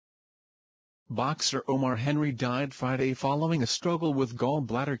Boxer Omar Henry died Friday following a struggle with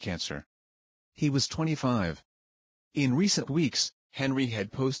gallbladder cancer. He was 25. In recent weeks, Henry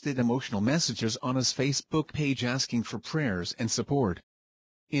had posted emotional messages on his Facebook page asking for prayers and support.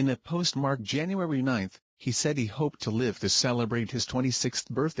 In a post marked January 9, he said he hoped to live to celebrate his 26th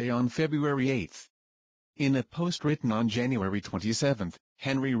birthday on February 8. In a post written on January 27,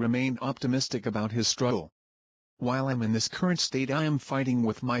 Henry remained optimistic about his struggle. "While I'm in this current state, I am fighting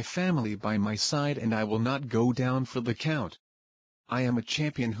with my family by my side, and I will not go down for the count. I am a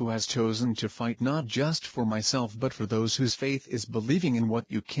champion who has chosen to fight not just for myself but for those whose faith is believing in what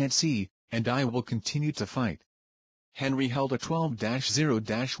you can't see, and I will continue to fight." Henry held a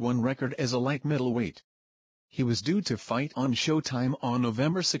 12-0-1 record as a light middleweight. He was due to fight on Showtime on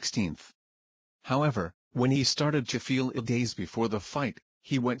November 16. However, when he started to feel ill days before the fight,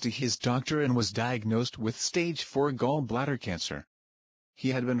 he went to his doctor and was diagnosed with stage 4 gallbladder cancer. He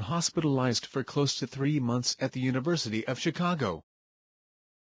had been hospitalized for close to 3 months at the University of Chicago.